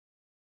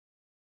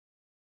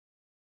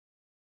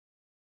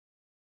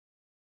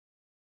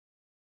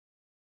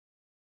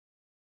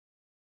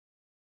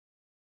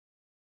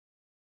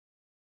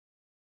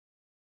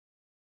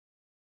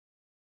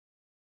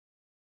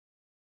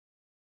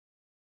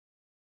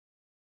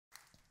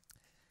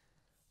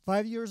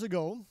5 years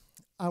ago,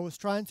 I was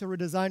trying to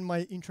redesign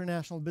my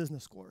international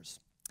business course.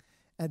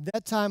 At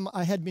that time,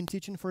 I had been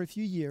teaching for a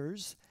few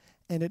years,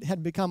 and it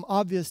had become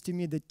obvious to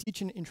me that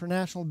teaching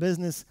international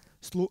business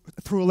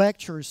through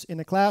lectures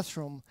in a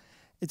classroom,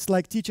 it's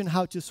like teaching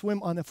how to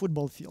swim on a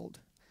football field.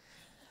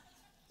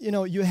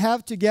 You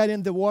have to get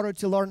in the water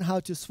to learn how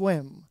to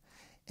swim.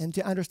 And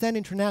to understand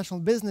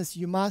international business,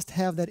 you must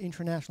have that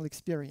international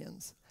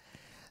experience.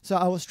 So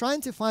I was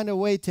trying to find a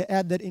way to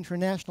add that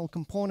international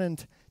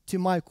component to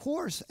my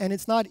course, and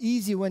it's not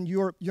easy when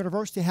your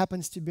university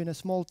happens to be in a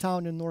small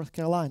town in North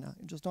Carolina.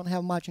 You just don't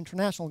have much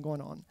international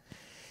going on.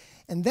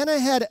 And then I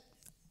had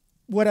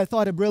what I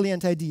thought a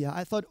brilliant idea.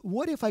 I thought,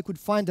 what if I could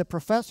find a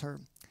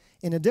professor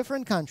in a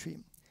different country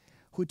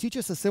who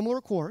teaches a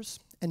similar course,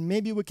 and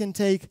maybe we can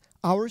take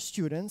our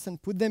students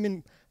and put them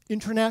in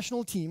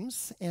international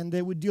teams, and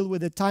they would deal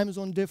with the time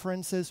zone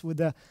differences, with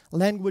the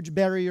language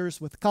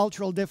barriers, with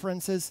cultural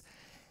differences.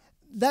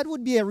 That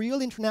would be a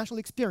real international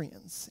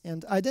experience.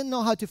 And I didn't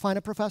know how to find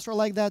a professor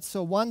like that,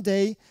 so one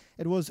day,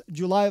 it was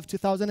July of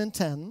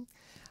 2010,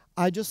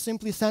 I just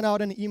simply sent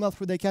out an email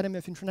through the Academy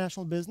of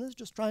International Business,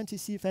 just trying to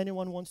see if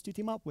anyone wants to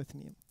team up with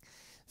me.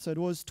 So it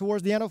was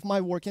towards the end of my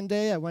working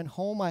day. I went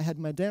home, I had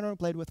my dinner,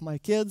 played with my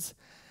kids,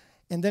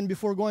 and then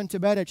before going to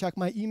bed, I checked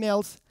my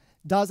emails,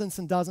 dozens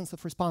and dozens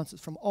of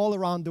responses from all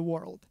around the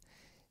world.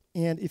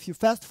 And if you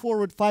fast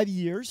forward 5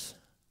 years,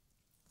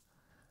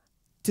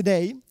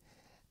 today,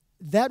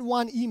 that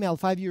one email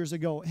 5 years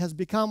ago has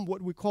become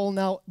what we call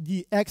now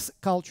the X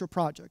Culture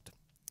Project.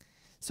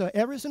 So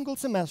every single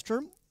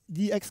semester,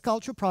 the X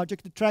Culture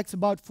Project attracts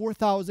about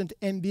 4,000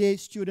 MBA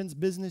students,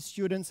 business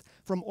students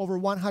from over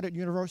 100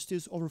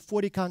 universities, over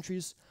 40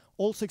 countries,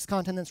 all 6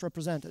 continents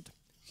represented.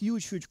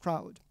 Huge, huge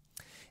crowd.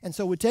 And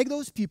so we take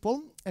those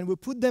people and we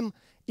put them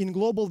in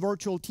global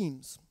virtual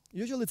teams.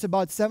 Usually it's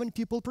about 7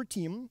 people per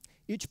team,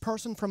 each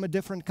person from a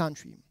different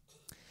country.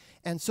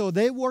 And so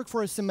they work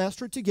for a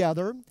semester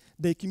together,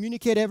 they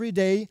communicate every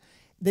day,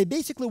 they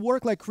basically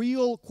work like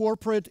real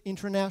corporate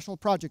international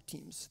project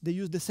teams. They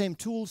use the same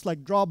tools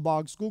like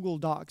Dropbox, Google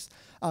Docs,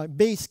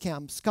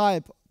 Basecamp,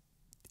 Skype,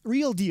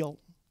 real deal.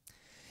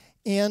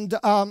 And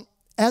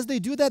as they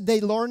do that,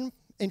 they learn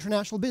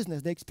international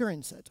business, they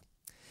experience it.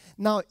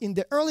 Now, in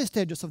the early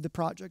stages of the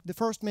project, the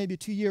first maybe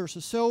 2 years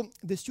or so,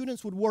 the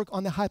students would work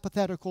on a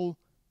hypothetical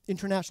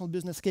international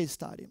business case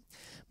study.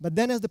 But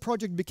then as the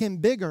project became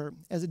bigger,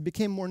 as it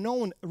became more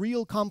known,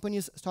 real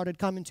companies started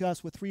coming to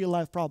us with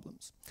real-life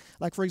problems.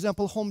 Like, for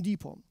example, Home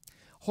Depot.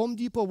 Home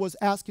Depot was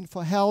asking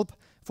for help,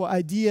 for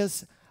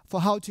ideas,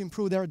 for how to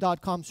improve their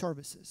 .com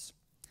services.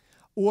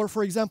 Or,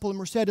 for example,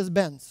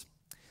 Mercedes-Benz.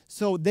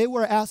 So they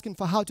were asking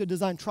for how to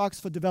design trucks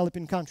for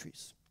developing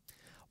countries.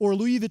 Or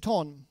Louis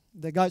Vuitton,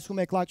 the guys who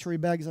make luxury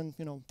bags and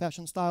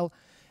fashion style.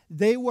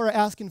 They were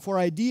asking for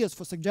ideas,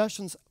 for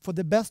suggestions for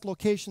the best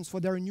locations for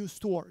their new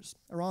stores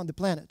around the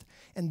planet,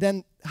 and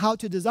then how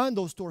to design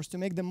those stores to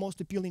make them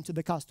most appealing to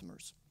the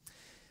customers.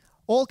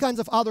 All kinds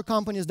of other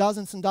companies,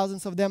 dozens and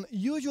dozens of them.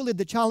 Usually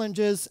the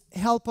challenges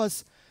help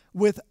us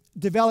with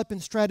developing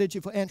strategy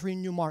for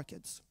entering new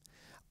markets.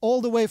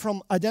 All the way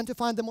from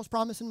identifying the most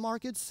promising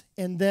markets,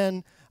 and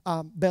then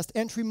best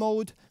entry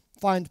mode,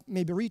 find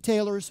maybe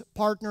retailers,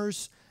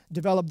 partners,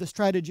 develop the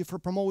strategy for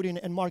promoting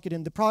and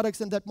marketing the products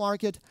in that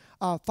market,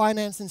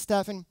 financing,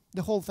 staffing,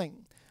 the whole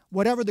thing.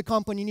 Whatever the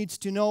company needs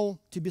to know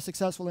to be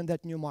successful in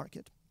that new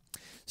market.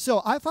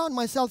 So I found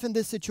myself in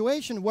this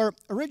situation where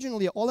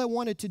originally all I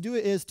wanted to do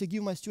is to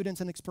give my students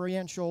an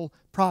experiential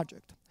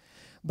project.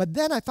 But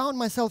then I found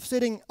myself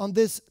sitting on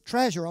this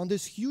treasure, on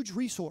this huge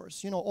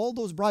resource, all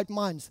those bright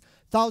minds,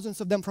 thousands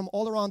of them from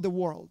all around the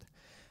world.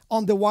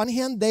 On the one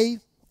hand, they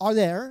are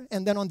there,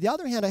 and then on the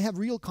other hand, I have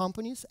real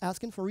companies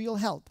asking for real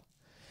help.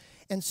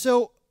 And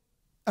so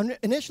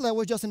initially I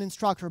was just an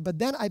instructor, but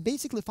then I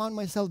basically found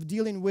myself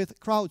dealing with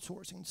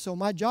crowdsourcing. So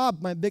my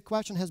job, my big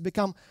question has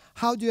become,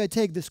 how do I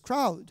take this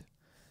crowd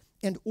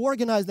and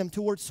organize them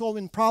towards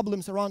solving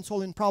problems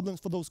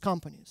for those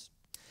companies?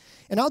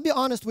 And I'll be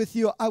honest with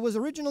you, I was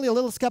originally a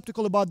little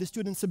skeptical about the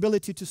students'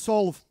 ability to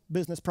solve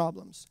business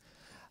problems.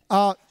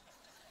 I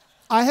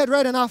had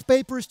read enough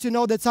papers to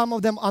know that some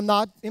of them are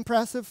not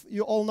impressive.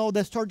 You all know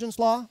the Sturgeon's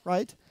law,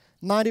 right?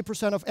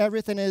 90% of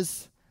everything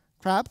is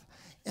crap.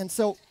 And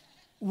so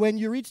when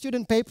you read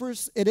student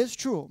papers, it is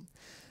true.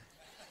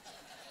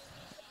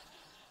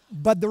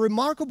 But the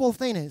remarkable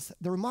thing is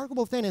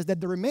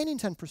that the remaining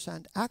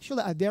 10%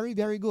 actually are very,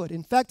 very good.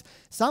 In fact,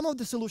 some of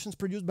the solutions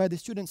produced by the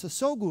students are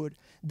so good,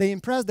 they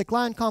impress the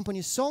client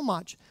companies so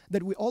much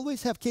that we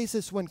always have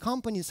cases when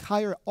companies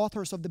hire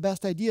authors of the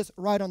best ideas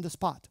right on the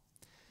spot.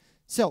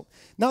 So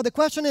now the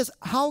question is,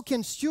 how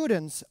can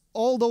students,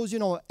 all those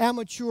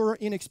amateur,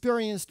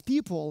 inexperienced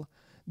people,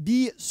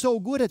 be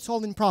so good at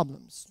solving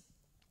problems?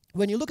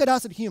 When you look at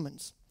us as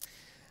humans,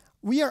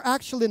 we are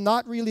actually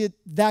not really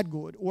that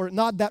good or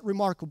not that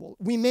remarkable.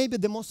 We may be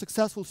the most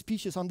successful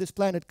species on this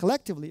planet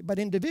collectively, but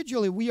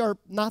individually we are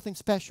nothing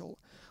special.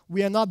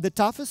 We are not the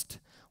toughest,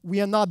 we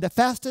are not the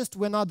fastest,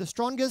 we're not the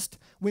strongest,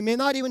 we may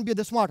not even be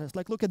the smartest.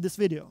 Like, look at this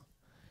video.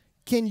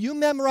 Can you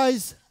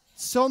memorize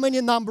so many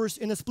numbers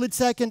in a split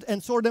second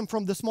and sort them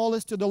from the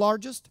smallest to the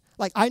largest?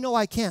 Like, I know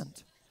I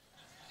can't.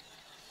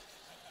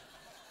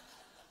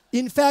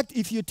 In fact,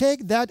 if you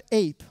take that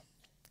ape,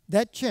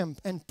 that chimp,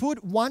 and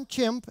put one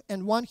chimp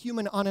and one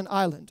human on an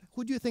island,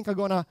 who do you think are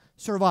going to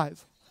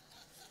survive?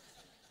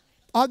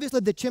 Obviously,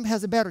 the chimp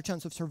has a better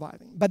chance of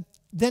surviving. But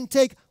then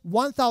take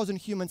 1,000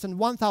 humans and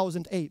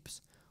 1,000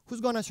 apes.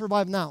 Who's going to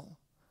survive now?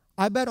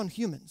 I bet on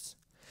humans.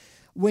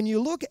 When you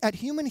look at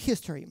human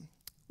history,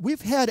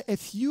 we've had a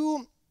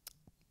few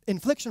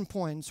inflection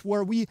points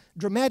where we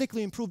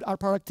dramatically improved our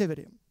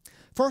productivity.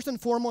 First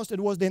and foremost, it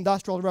was the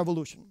Industrial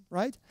Revolution,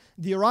 right?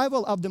 The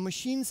arrival of the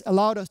machines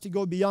allowed us to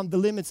go beyond the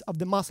limits of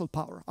the muscle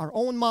power. Our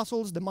own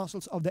muscles, the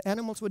muscles of the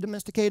animals were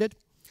domesticated.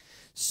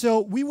 So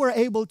we were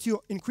able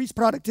to increase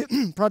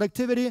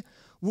productivity.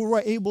 We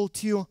were able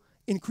to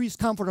increase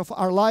comfort of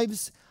our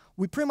lives.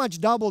 We pretty much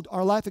doubled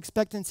our life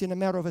expectancy in a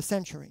matter of a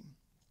century.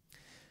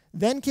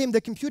 Then came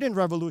the computing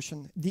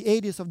revolution, the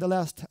 80s of the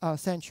last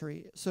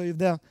century. So if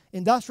the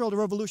Industrial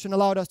Revolution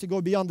allowed us to go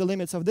beyond the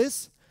limits of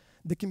this,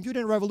 the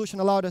computing revolution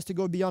allowed us to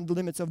go beyond the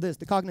limits of this,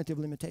 the cognitive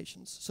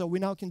limitations. So we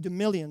now can do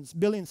millions,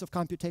 billions of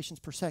computations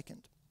per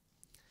second.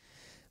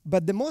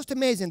 But the most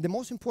amazing, the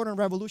most important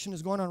revolution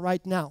is going on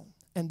right now,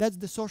 and that's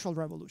the social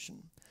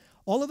revolution.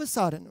 All of a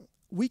sudden,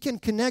 we can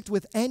connect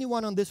with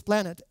anyone on this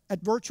planet at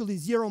virtually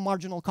zero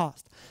marginal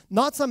cost.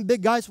 Not some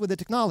big guys with the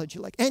technology,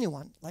 like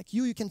anyone. Like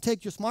you can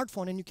take your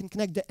smartphone and you can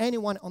connect to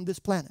anyone on this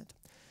planet.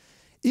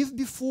 If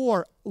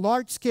before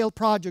large-scale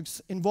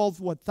projects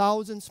involved,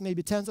 thousands,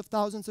 maybe tens of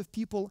thousands of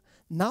people,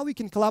 now we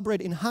can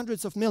collaborate in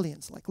hundreds of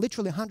millions, like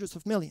literally hundreds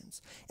of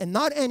millions. And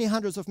not any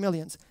hundreds of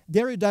millions,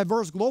 very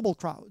diverse global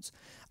crowds.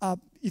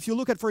 If you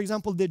look at, for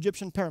example, the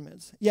Egyptian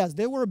pyramids, yes,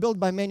 they were built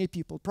by many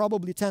people,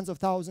 probably tens of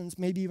thousands,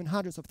 maybe even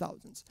hundreds of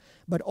thousands.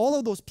 But all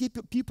of those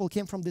people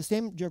came from the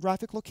same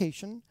geographic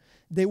location.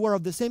 They were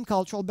of the same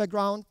cultural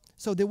background,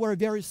 so they were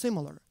very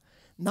similar.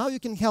 Now you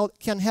can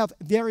have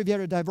very,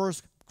 very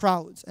diverse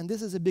crowds, and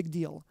this is a big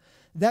deal.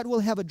 That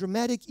will have a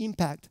dramatic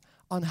impact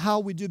on how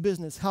we do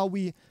business, how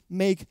we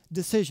make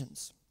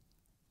decisions.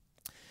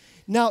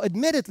 Now,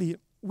 admittedly,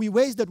 we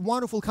wasted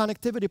wonderful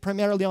connectivity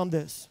primarily on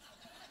this.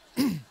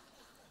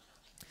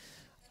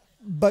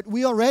 But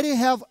we already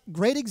have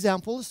great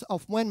examples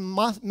of when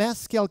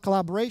mass-scale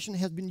collaboration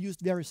has been used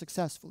very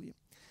successfully.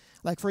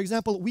 Like, for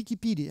example,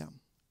 Wikipedia.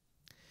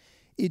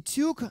 It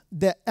took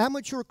the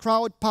amateur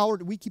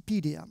crowd-powered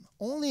Wikipedia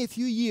only a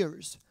few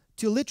years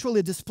to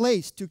literally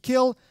displace, to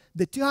kill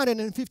the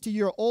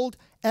 250-year-old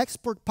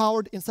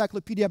expert-powered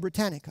Encyclopedia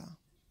Britannica.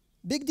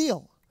 Big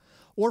deal.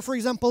 Or, for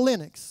example,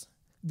 Linux,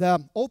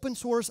 the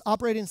open-source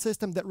operating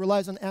system that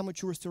relies on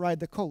amateurs to write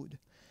the code.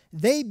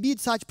 They beat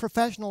such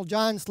professional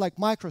giants like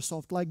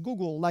Microsoft, like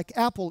Google, like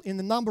Apple in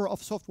a number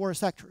of software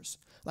sectors.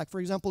 Like,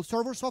 for example,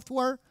 server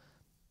software,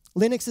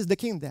 Linux is the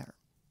king there.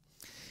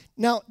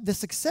 Now, the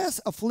success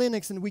of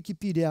Linux and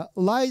Wikipedia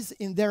lies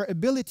in their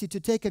ability to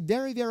take a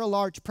very, very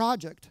large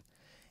project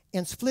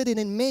and split it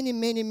in many,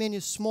 many, many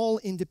small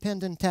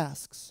independent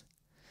tasks.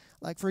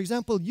 Like, for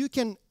example, you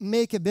can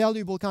make a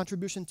valuable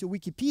contribution to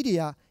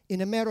Wikipedia in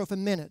a matter of a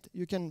minute.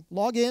 You can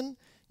log in,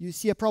 you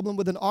see a problem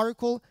with an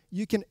article,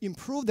 you can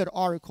improve that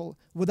article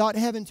without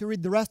having to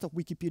read the rest of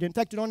Wikipedia. In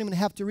fact, you don't even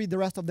have to read the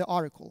rest of the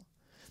article.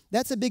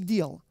 That's a big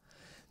deal.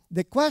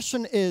 The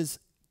question is,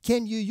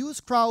 can you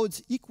use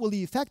crowds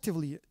equally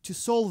effectively to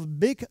solve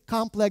big,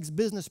 complex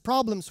business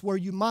problems where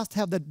you must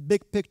have that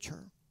big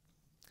picture?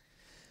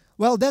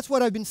 Well, that's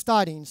what I've been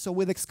studying. So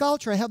with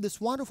X-Culture, I have this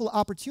wonderful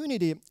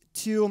opportunity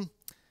to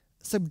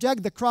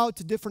subject the crowd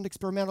to different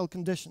experimental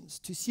conditions,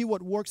 to see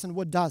what works and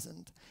what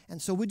doesn't.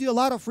 And so we do a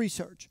lot of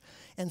research.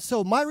 And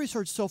so my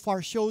research so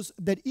far shows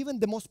that even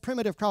the most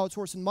primitive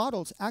crowdsourcing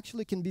models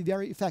actually can be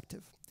very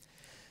effective.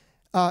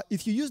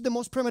 If you use the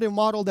most primitive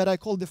model that I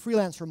call the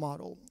freelancer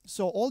model,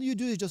 so all you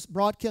do is just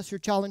broadcast your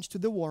challenge to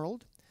the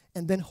world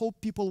and then hope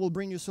people will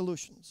bring you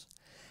solutions.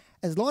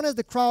 As long as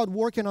the crowd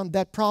working on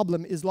that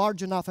problem is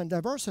large enough and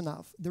diverse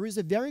enough, there is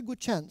a very good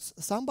chance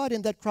somebody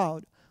in that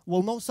crowd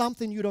will know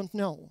something you don't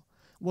know,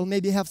 will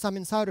maybe have some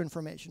insider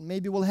information,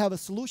 maybe will have a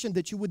solution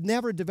that you would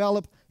never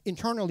develop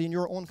internally in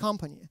your own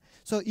company.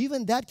 So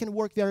even that can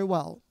work very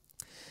well.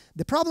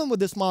 The problem with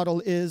this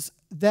model is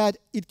that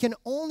it can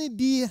only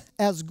be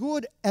as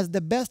good as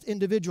the best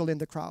individual in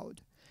the crowd.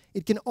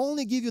 It can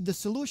only give you the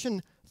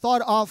solution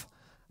thought of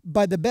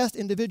by the best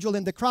individual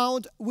in the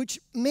crowd, which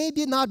may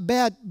be not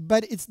bad,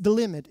 but it's the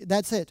limit.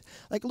 That's it.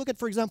 Like, look at,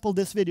 for example,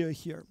 this video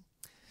here.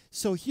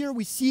 So here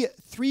we see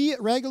 3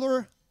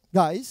 regular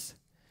guys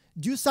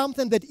do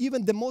something that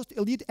even the most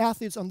elite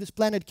athletes on this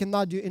planet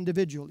cannot do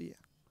individually.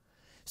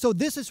 So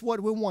this is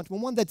what we want. We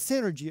want that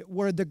synergy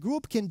where the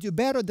group can do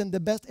better than the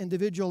best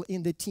individual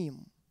in the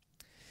team.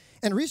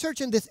 And research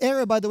in this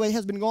area, by the way,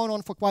 has been going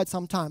on for quite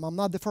some time. I'm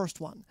not the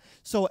first one.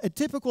 So a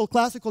typical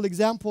classical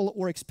example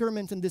or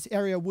experiment in this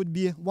area would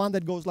be one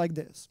that goes like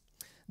this.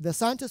 The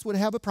scientists would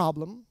have a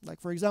problem, like,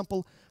 for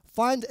example,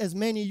 find as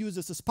many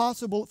uses as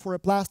possible for a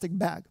plastic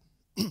bag.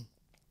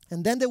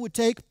 And then they would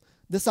take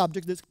the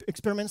subject, the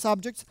experiment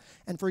subjects,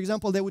 and, for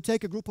example, they would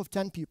take a group of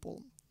 10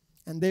 people.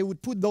 And they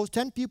would put those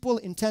 10 people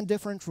in 10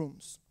 different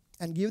rooms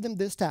and give them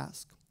this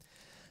task.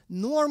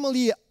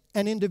 Normally,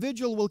 an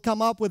individual will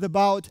come up with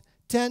about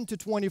 10 to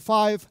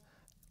 25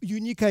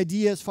 unique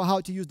ideas for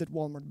how to use that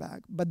Walmart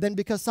bag. But then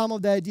because some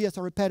of the ideas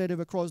are repetitive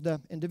across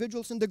the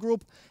individuals in the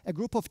group, a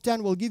group of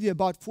 10 will give you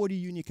about 40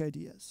 unique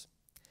ideas.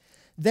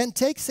 Then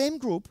take same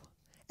group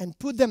and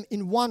put them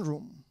in one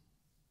room.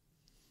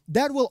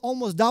 That will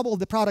almost double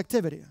the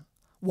productivity.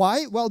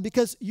 Why? Well,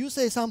 because you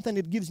say something,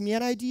 it gives me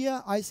an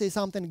idea. I say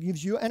something, it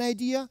gives you an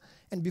idea.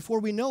 And before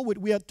we know it,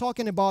 we are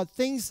talking about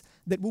things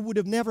that we would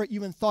have never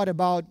even thought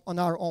about on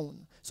our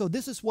own. So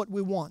this is what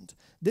we want.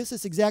 This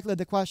is exactly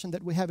the question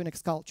that we have in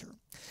X-Culture.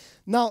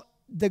 Now,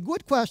 the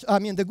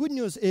good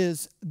news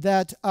is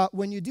that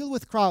when you deal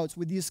with crowds,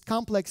 with these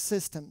complex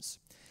systems,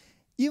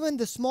 even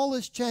the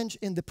smallest change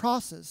in the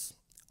process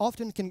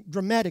often can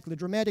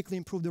dramatically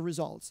improve the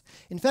results.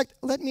 In fact,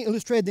 let me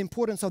illustrate the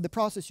importance of the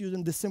process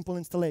using this simple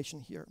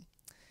installation here.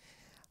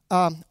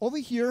 Over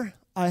here,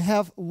 I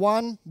have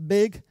one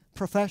big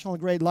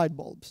professional-grade light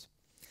bulbs.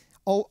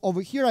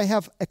 Over here, I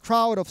have a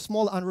crowd of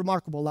small,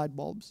 unremarkable light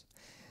bulbs.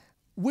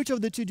 Which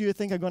of the two do you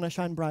think are going to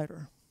shine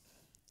brighter?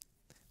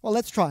 Well,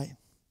 let's try.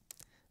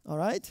 All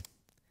right?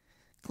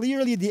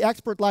 Clearly, the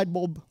expert light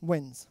bulb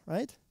wins,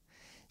 right?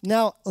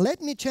 Now,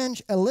 let me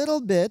change a little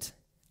bit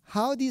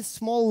how these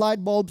small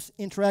light bulbs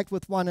interact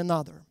with one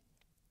another.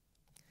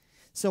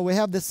 So we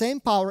have the same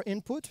power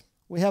input.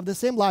 We have the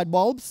same light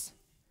bulbs.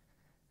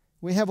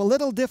 We have a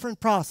little different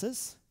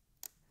process.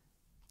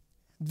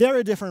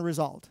 Very different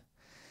result.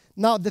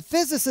 Now, the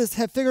physicists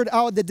have figured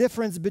out the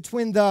difference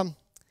between the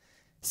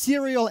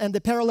serial and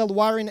the parallel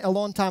wiring a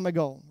long time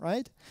ago,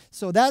 right?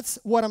 So that's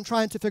what I'm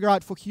trying to figure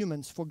out for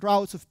humans, for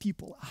crowds of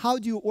people. How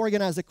do you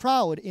organize a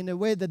crowd in a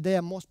way that they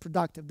are most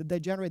productive, that they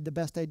generate the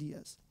best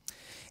ideas?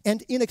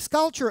 And in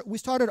X-Culture, we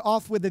started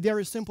off with a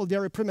very simple,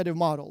 very primitive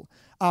model,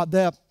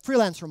 the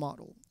freelancer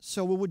model.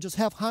 So we would just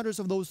have hundreds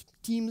of those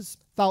teams,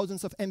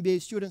 thousands of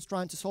MBA students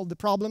trying to solve the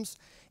problems,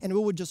 and we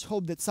would just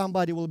hope that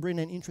somebody will bring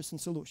an interesting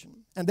solution.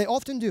 And they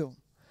often do.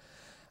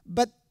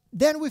 But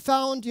then we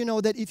found,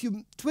 that if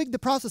you tweak the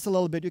process a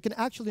little bit, you can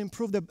actually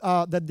improve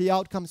the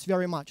outcomes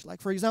very much.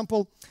 Like, for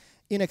example,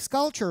 in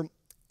X-Culture,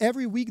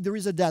 every week there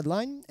is a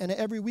deadline, and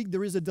every week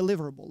there is a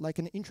deliverable, like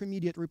an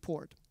intermediate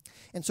report.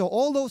 And so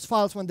all those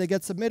files, when they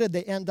get submitted,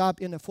 they end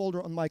up in a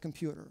folder on my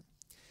computer.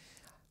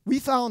 We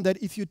found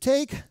that if you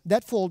take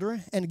that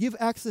folder and give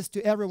access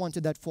to everyone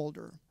to that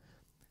folder,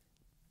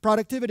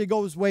 productivity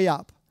goes way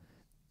up.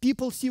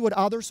 People see what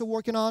others are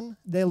working on,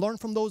 they learn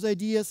from those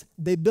ideas,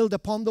 they build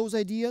upon those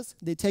ideas,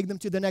 they take them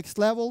to the next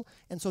level,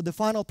 and so the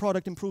final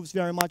product improves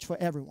very much for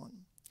everyone.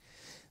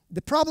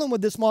 The problem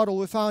with this model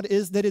we found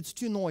is that it's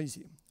too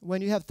noisy.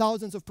 When you have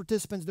thousands of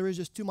participants, there is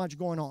just too much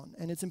going on,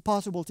 and it's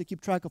impossible to keep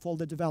track of all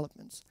the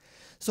developments.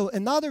 So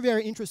another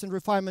very interesting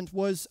refinement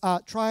was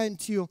trying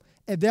to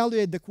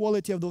evaluate the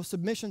quality of those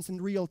submissions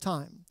in real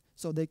time.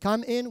 So they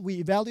come in, we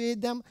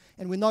evaluate them,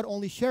 and we not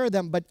only share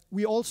them, but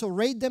we also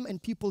rate them,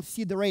 and people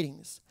see the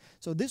ratings.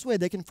 So this way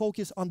they can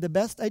focus on the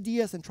best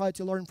ideas and try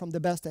to learn from the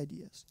best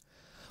ideas.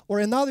 Or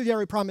another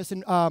very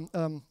promising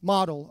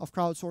model of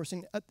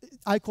crowdsourcing,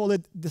 I call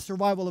it the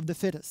survival of the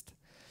fittest.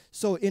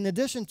 So in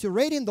addition to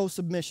rating those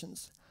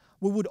submissions,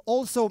 we would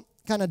also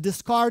kind of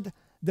discard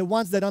the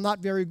ones that are not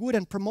very good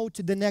and promote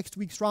to the next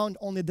week's round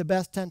only the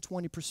best 10,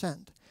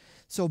 20%.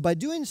 So by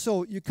doing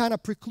so, you kind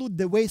of preclude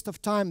the waste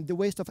of time, the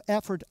waste of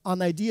effort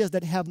on ideas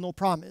that have no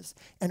promise,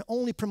 and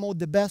only promote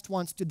the best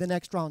ones to the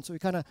next round. So you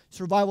kind of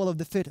survival of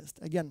the fittest.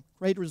 Again,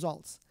 great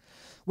results.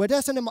 We're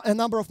testing a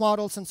number of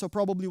models, and so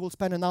probably we'll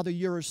spend another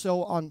year or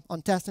so on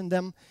testing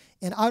them.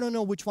 And I don't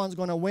know which one's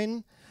going to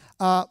win.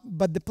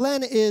 But the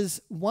plan is,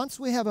 once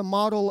we have a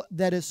model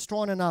that is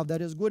strong enough,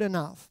 that is good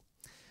enough,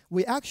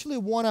 we actually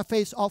want to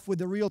face off with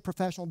the real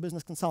professional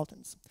business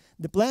consultants.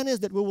 The plan is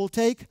that we will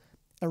take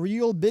a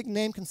real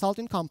big-name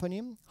consulting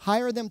company,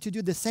 hire them to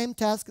do the same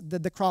task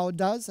that the crowd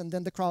does, and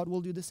then the crowd will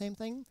do the same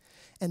thing.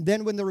 And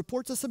then when the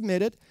reports are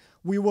submitted,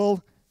 we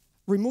will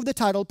remove the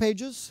title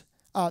pages,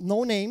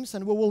 no names,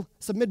 and we will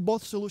submit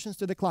both solutions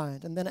to the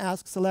client, and then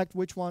select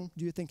which one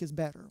do you think is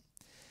better.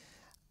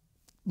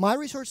 My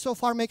research so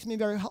far makes me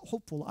very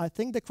hopeful. I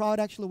think the crowd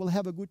actually will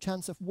have a good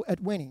chance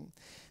at winning.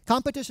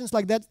 Competitions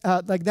like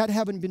that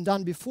haven't been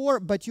done before,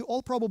 but you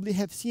all probably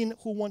have seen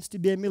Who Wants to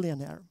Be a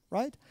Millionaire,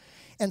 right?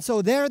 And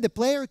so there, the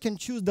player can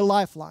choose the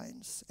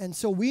lifelines. And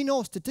so we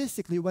know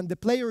statistically when the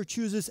player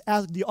chooses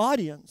as the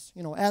audience,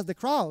 as the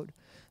crowd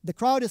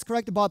is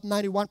correct about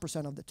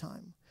 91% of the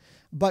time.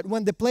 But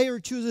when the player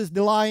chooses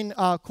the line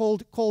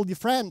call the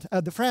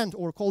friend,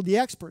 or call the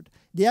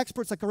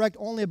experts are correct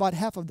only about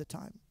half of the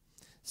time.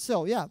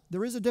 So yeah,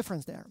 there is a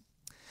difference there.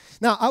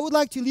 Now, I would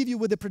like to leave you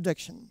with a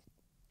prediction.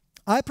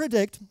 I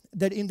predict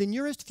that in the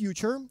nearest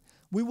future,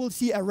 we will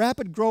see a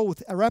rapid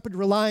growth, a rapid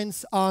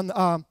reliance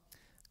on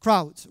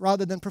crowds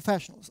rather than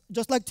professionals.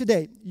 Just like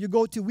today, you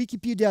go to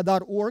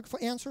wikipedia.org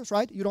for answers,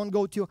 right? You don't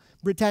go to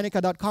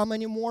britannica.com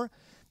anymore.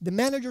 The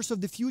managers of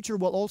the future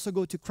will also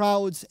go to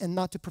crowds and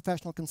not to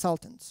professional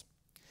consultants.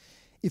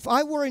 If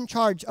I were in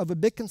charge of a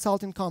big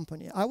consulting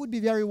company, I would be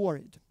very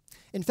worried.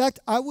 In fact,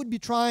 I would be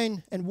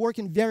trying and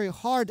working very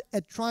hard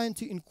at trying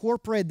to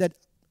incorporate that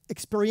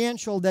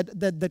experiential,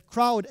 that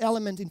crowd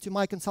element into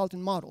my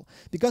consulting model.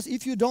 Because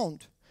if you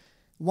don't,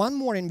 one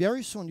morning,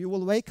 very soon, you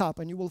will wake up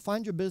and you will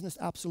find your business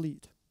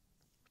obsolete.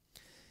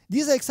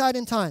 These are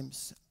exciting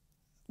times.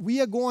 We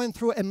are going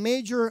through a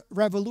major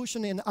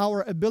revolution in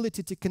our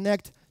ability to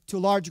connect to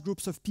large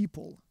groups of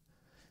people.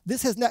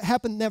 This has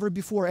happened never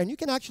before, and you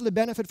can actually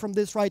benefit from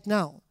this right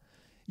now.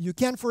 You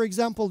can, for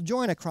example,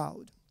 join a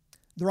crowd.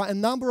 There are a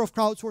number of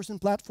crowdsourcing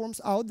platforms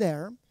out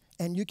there,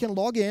 and you can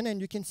log in and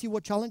you can see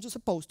what challenges are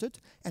posted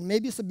and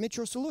maybe submit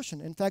your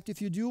solution. In fact,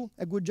 if you do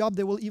a good job,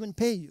 they will even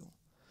pay you.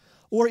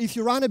 Or if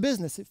you run a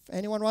business, if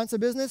anyone runs a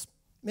business,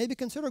 maybe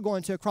consider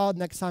going to a crowd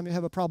next time you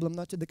have a problem,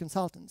 not to the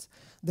consultants.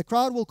 The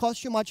crowd will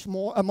cost you much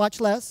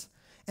less,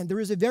 and there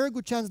is a very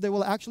good chance they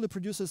will actually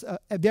produce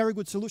a very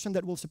good solution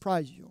that will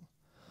surprise you.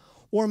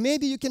 Or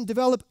maybe you can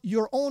develop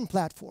your own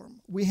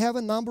platform. We have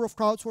a number of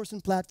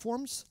crowdsourcing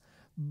platforms,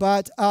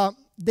 but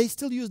they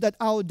still use that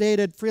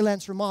outdated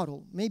freelancer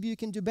model. Maybe you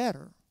can do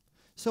better.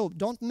 So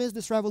don't miss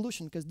this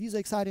revolution, because these are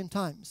exciting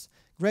times.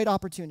 Great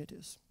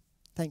opportunities.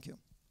 Thank you.